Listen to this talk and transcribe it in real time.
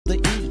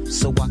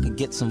so I can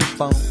get some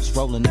phones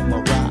rolling in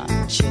my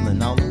ride,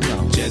 chilling all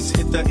alone. Just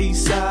hit the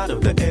east side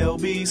of the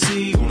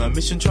LBC on a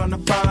mission trying to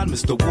find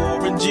Mr.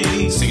 Warren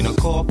G. Seen a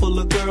car full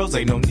of girls,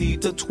 ain't no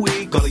need to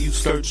tweak. All of you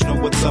search know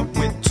what's up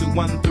with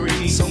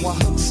 213. So I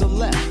hooked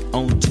select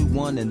on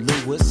 21 and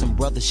Lewis. Some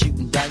brothers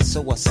shooting dice,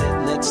 so I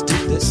said, let's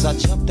do this. I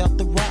jumped out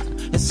the rock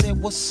and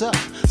said, what's up?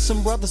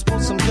 Some brothers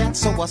pulled some gas,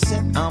 so I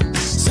said, I'm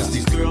stuck. Since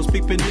these girls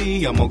peeping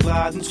me, I'm gonna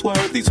glide and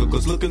swerve. These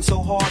hookers looking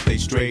so hard, they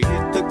straight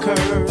hit the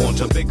curve. Want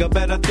to bigger,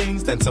 better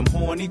things than some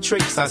horny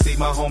tricks. I see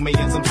my homie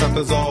and some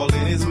suckers all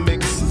in his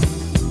mix.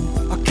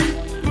 I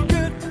can't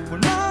forget we're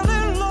not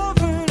in love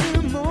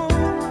anymore.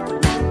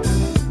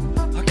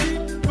 I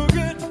can't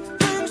forget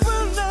things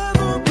will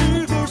never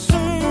be the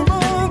same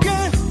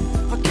again.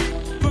 I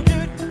can't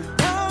forget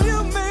how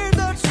you made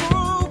that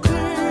so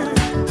clear.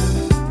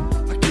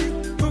 I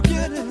keep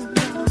forgetting.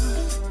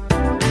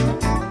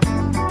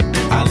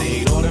 I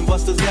laid all them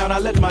busters down, I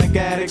let my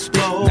gad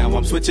explode. Now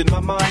I'm switching my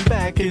mind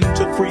back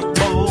into freak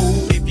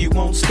mode. If you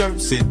won't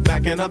skirt, sit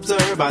back and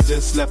observe. I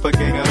just left a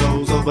gang of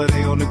those over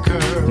there on the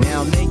curb.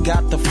 Now they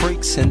got the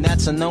freaks, and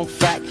that's a known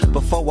fact.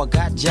 Before I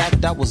got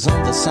jacked, I was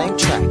on the same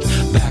track.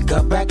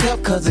 Back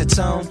up, cause it's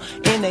on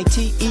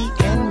NATE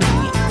and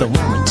me, the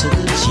woman to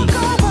the G.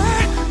 Go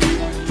back,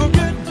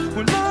 forget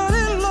we're not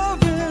in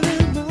love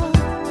anymore.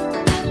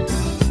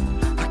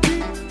 I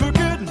keep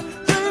forgetting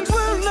things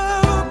will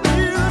never be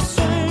the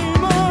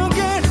same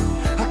again.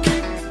 I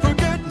keep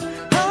forgetting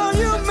how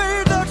you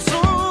made that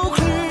so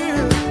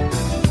clear.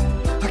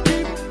 I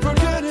keep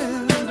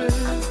forgetting it.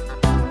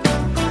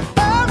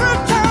 Every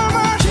time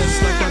I Just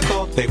like I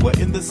thought they were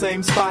in the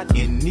same spot,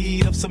 in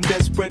need of some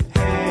desperate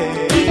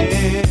help.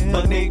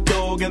 The Nate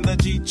Dogg and the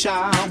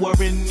G-Child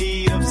were in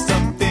need of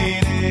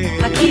something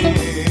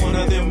else. One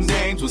of them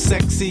names was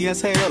sexy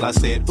as hell. I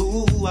said,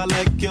 ooh, I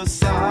like your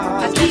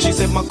size. She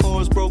said my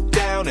chords broke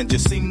down and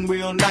just sing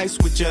real nice.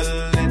 Would you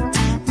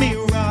let me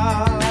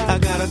ride? I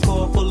got a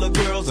car full of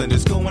girls and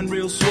it's going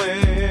real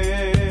swell.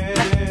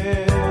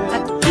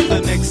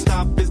 The next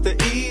stop is the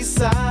East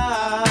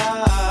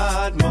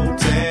Side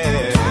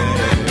Motel.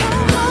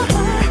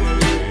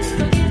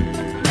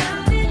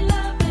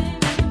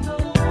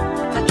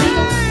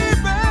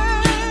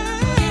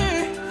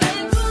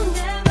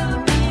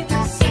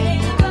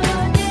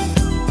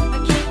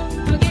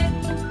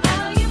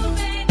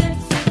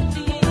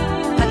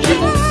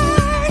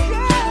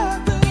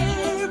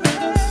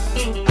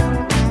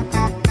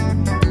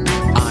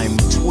 I'm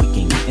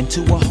tweaking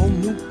into a whole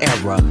new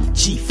era.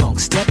 G-Funk,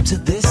 step to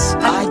this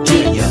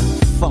idea.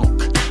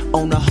 Funk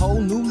on a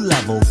whole new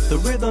level. The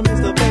rhythm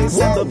is the bass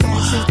and the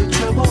bass is the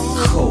treble.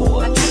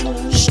 Chords,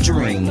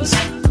 strings,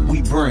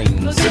 we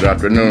bring. Good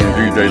afternoon,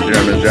 DJ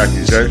Jam and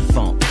Jackie J.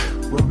 Funk,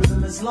 where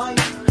rhythm is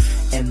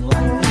life and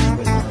life is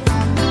rhythm.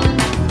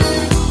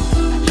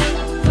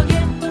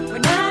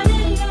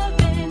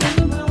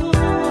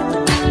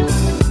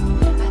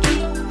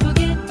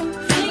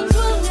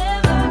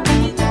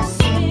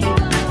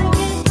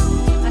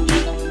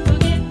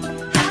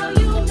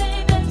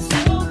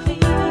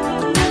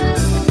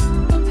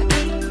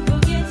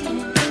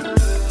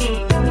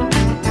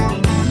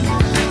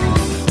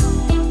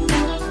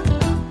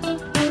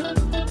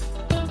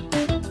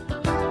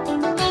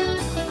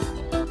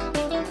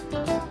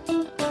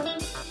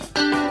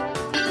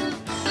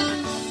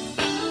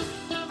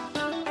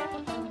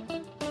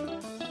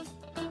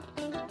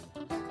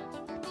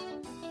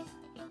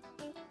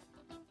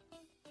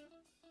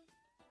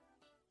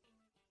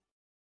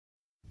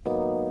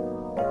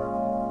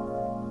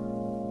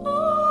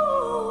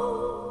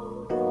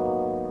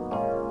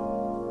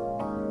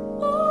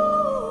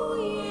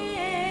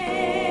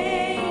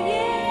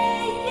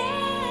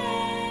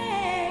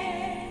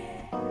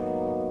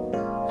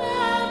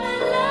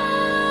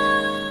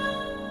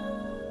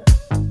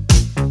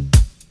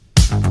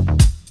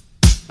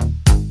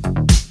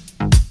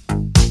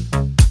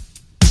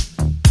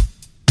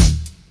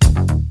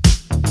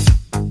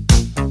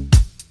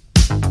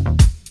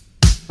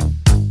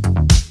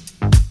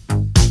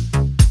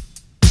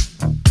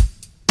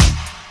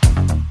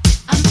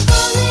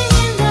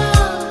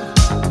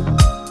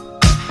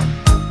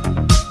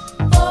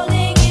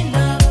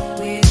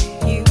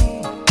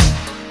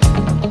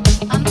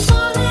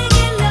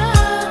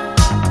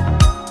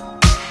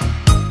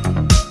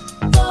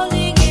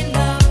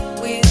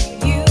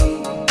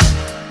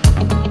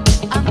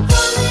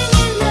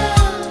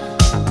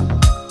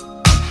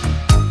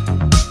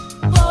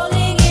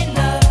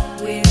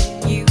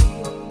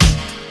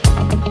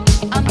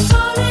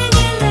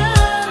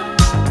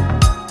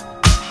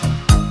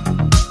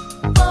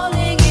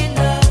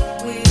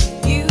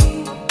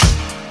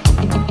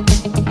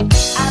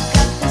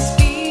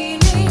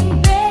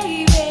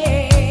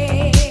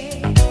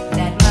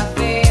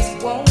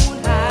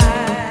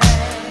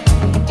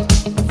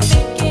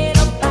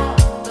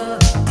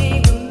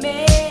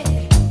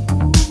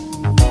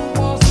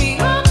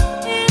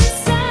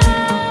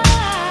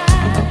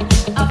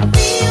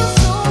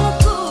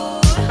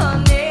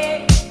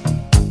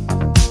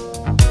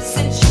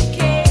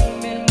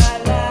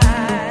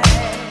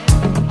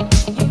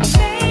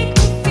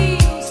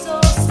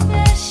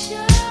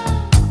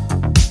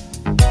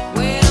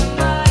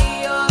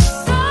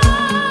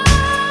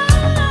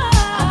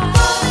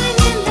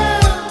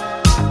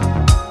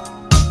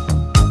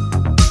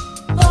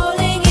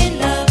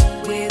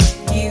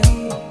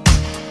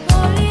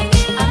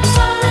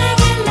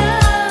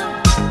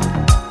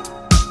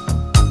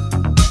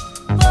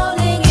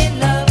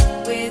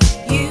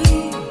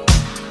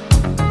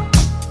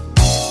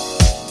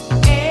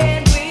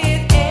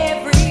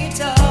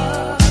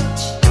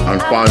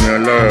 Falling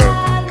in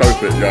Love.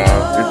 Perfect,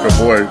 y'all. It's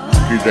your boy,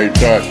 DJ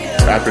Touch.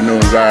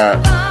 Afternoon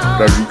Vibe.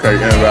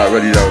 WKNY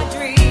Radio.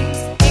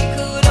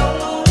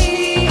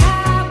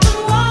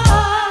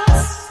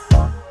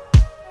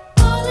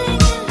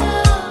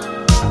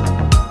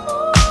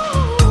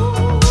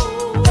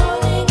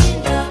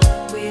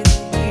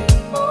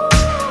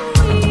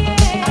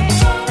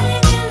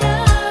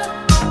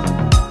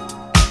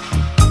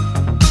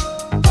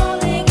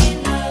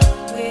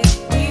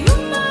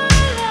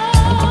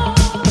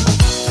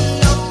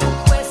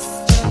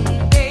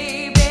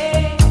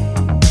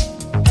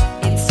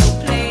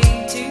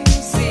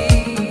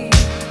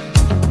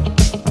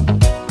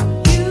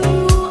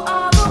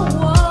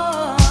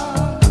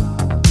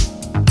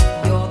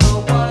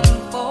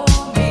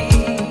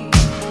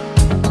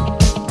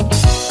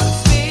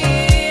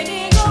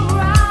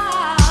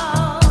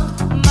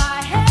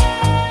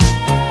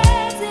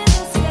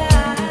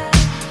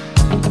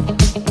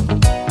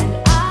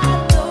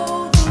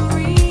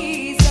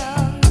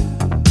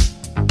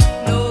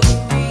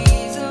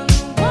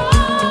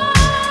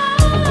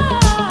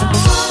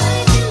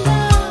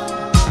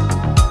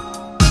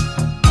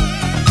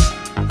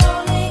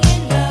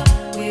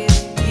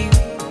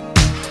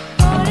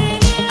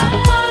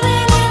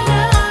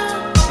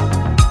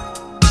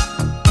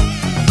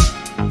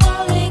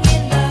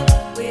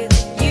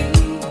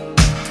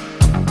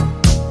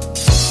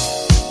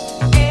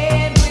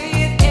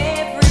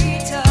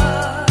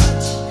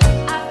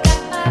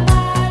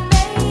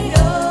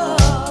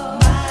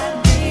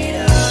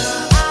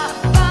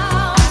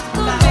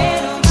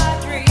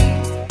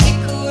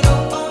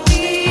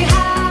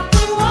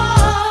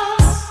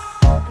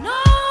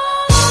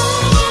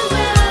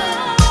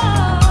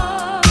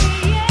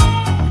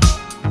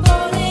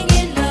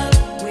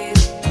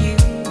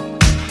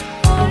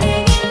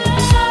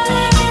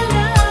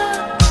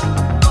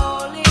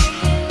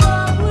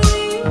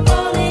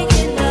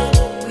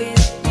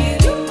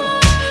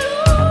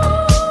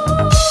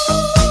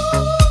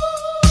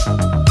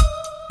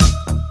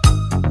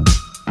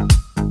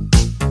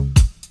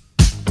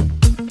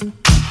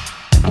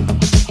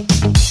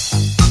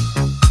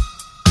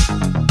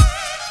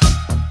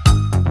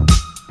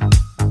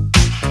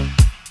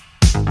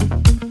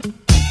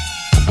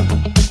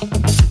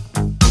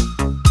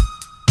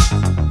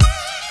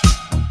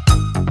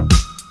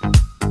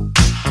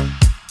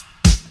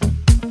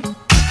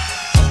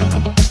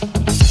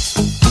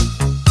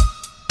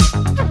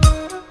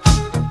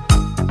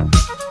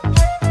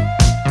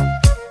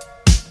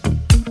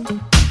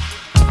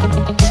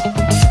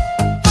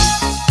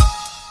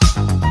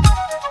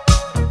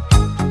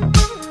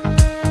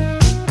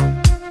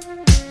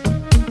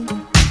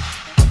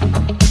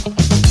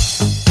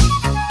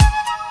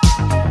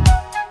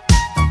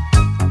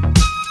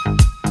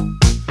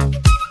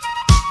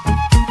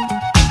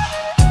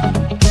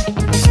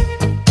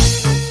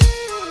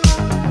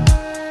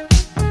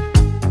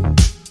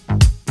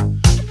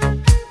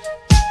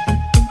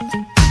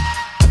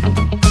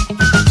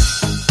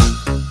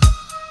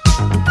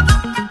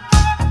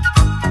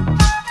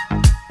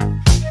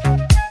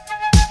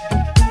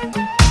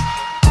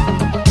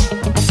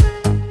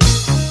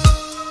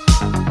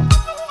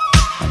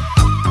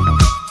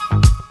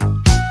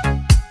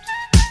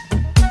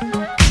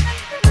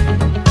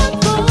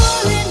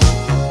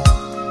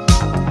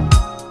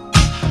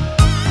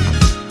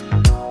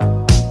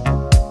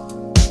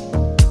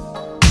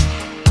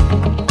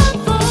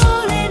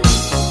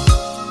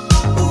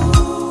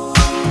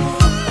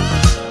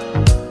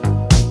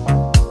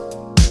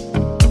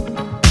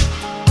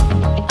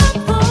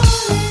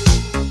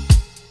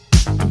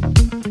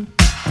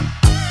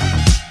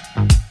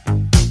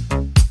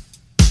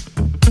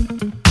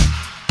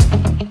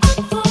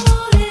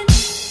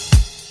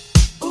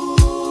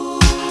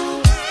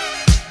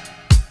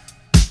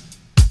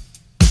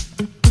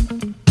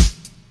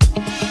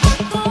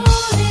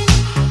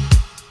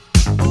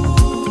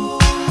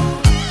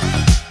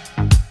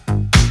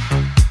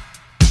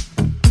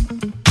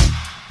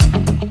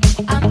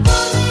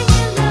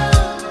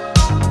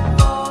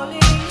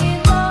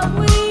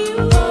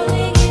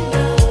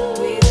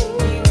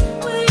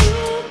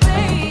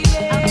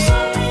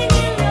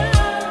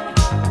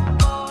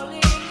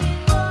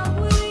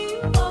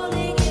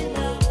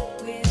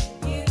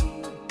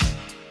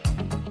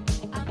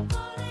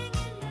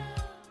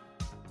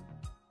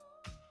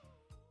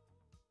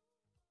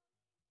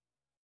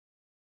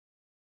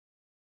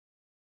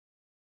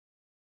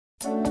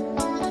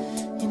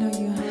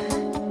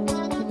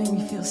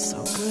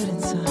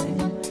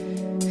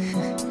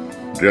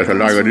 There's a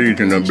lot of these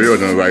in the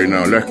building right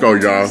now. Let's go,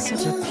 y'all.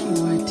 Such a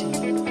PYT.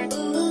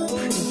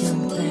 Pretty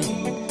young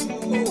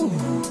thing. Ooh.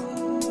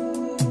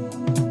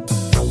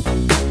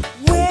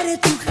 Where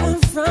did you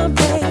come from,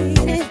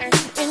 baby?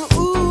 And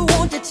ooh,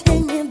 won't you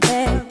take me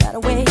there right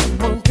away?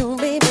 Won't you,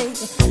 baby?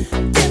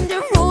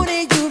 Tender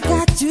roadie, you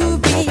got to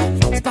be.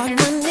 Spark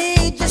my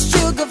need, just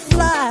sugar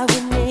fly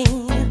with me.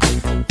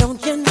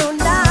 Don't you know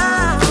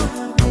now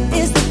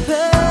is the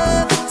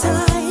perfect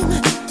time?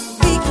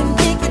 We can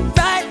make it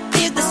right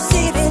in the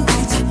city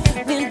lights.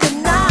 In the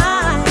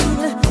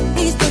night,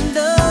 he's the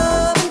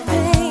love and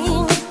pain.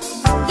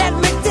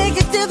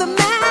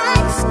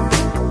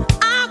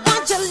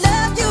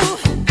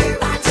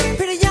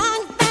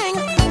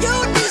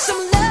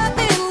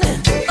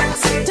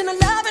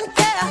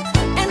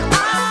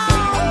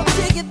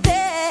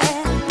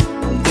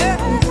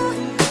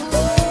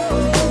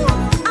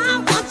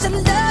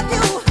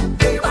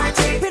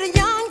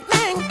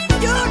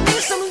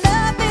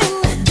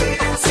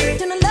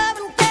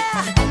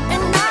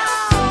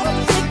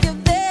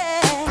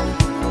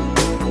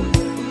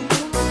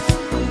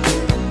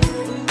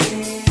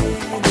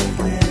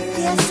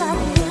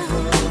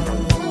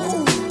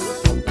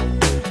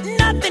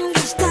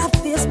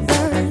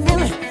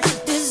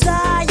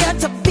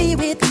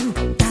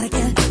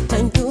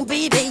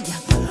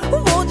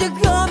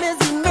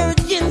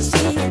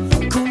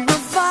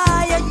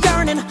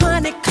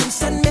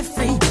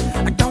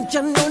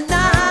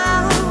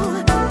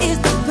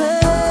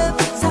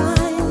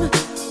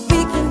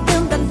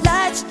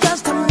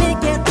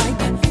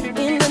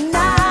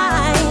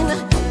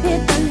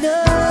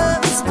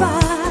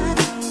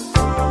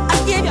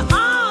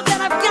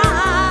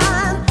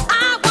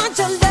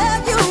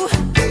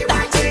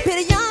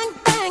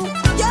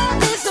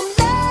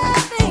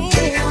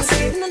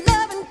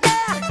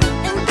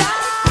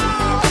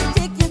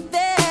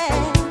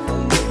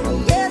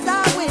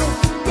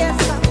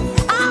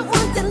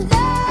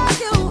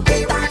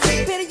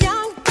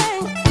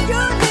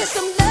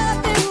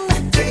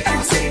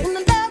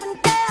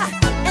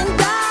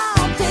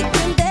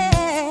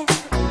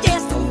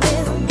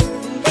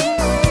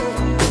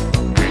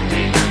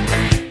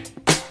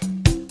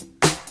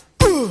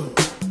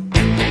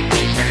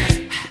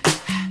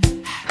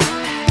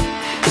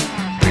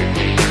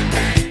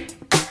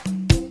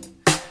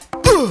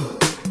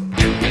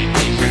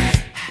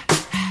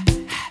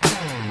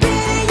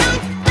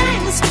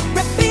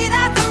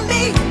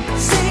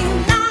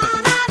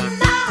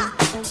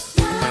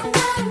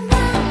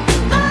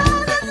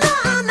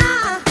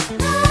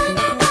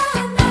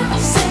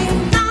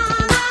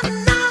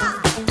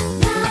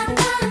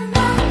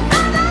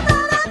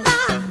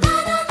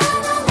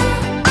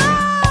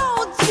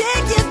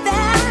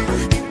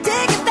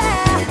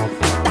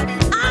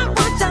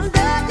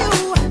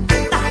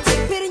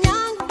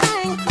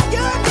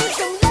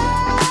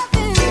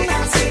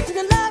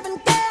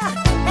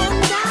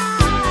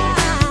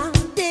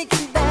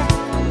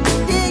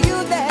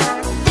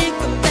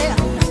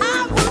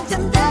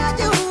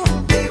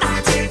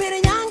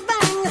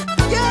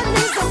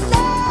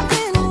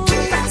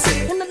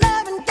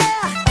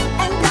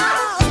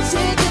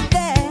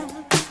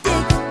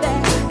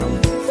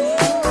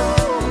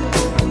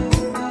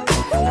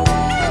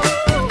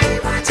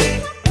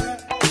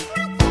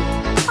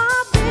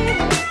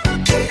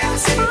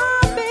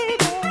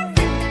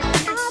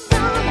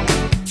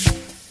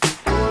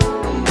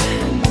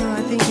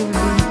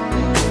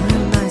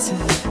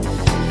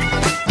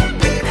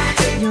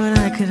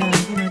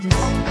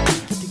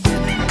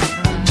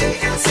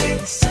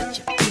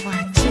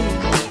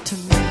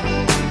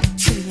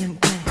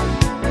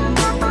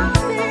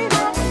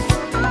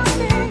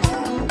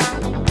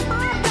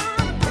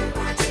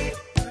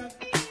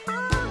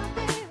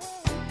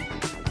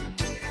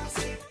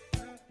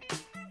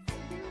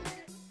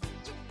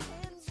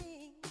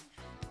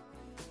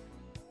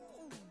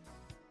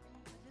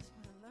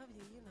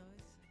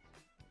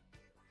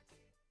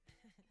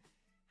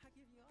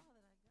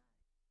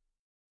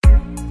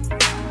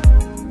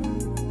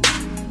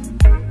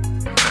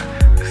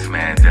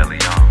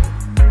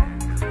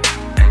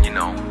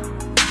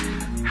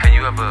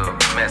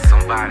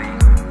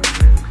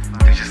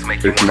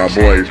 It's my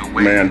boy,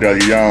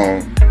 Mandela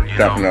Young,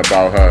 talking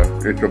about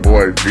her. It's your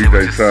boy,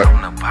 DJ Chuck.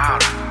 Something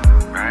about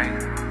her, right?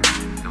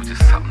 It was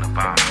just something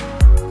about her.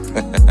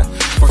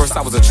 First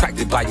I was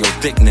attracted by your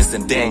thickness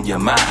and then your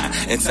mind.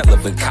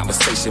 Intelligent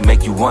conversation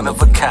make you one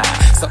of a kind.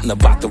 Something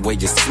about the way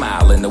you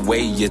smile and the way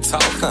you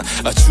talk.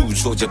 A true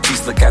Georgia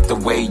piece, look at the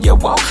way you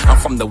walk. I'm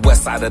from the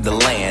west side of the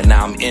land,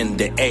 now I'm in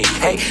the A.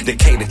 Hey,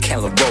 Decatur,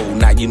 Keller Road,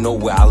 now you know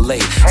where I lay.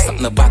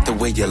 Something about the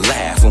way you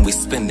laugh when we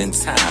spending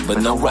time.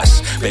 But no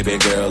rush, baby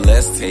girl,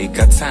 let's take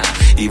our time.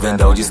 Even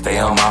though you stay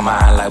on my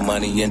mind like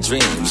money and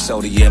dreams.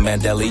 Shorty and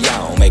Mandela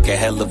Young make a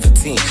hell of a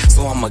team.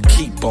 So I'ma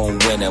keep on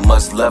winning,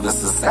 much love and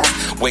success.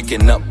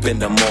 Waking up in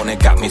the morning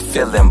got me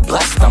feeling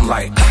blessed. I'm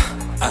like,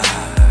 da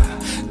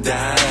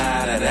da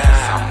da da.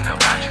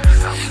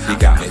 You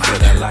got me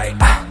feeling like,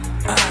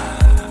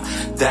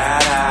 da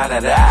da da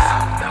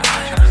da.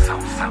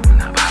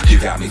 You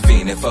got me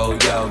feeling for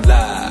your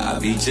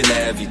love each and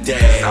every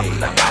day.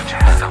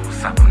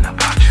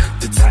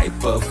 The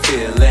type of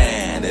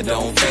feeling that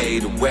don't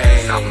fade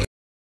away.